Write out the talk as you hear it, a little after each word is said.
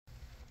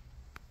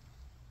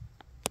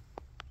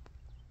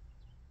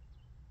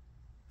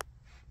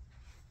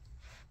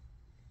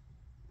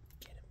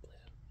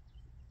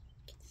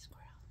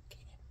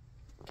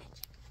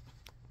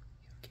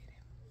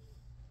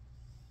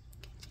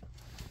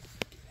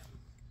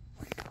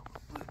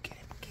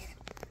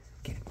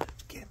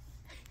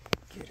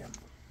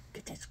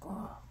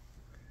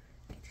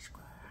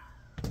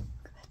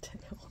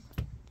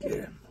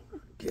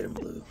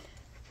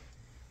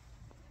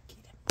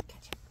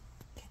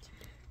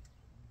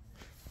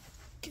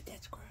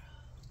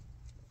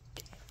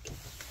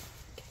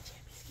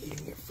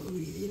food.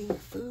 He's eating your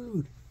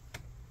food.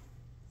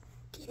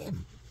 Get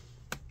him.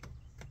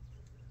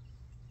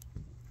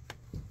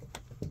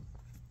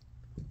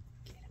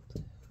 Get him,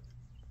 Blue.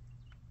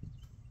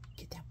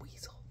 Get that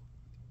weasel.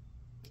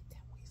 Get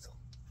that weasel.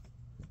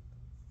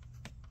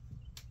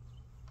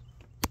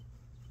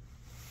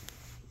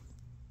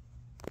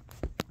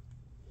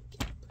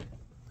 Get him, Blue.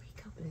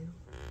 Wake up, Blue.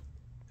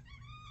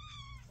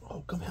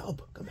 Oh, come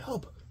help. Come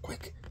help.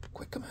 Quick.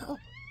 Quick, come help.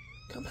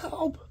 Come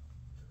help.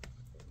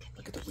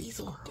 Look at the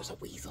weasel. There's a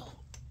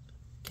weasel.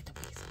 Get the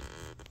weasel.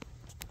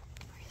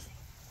 Where is he?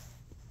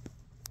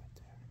 Right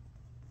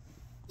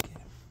there. Get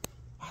him.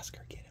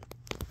 Oscar, get him.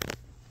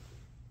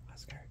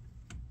 Oscar.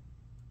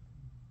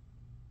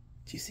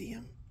 Do you see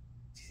him?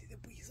 Do you see the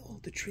weasel?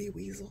 The tree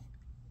weasel?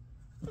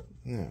 Oh,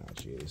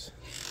 jeez.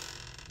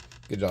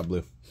 Good job,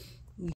 Blue.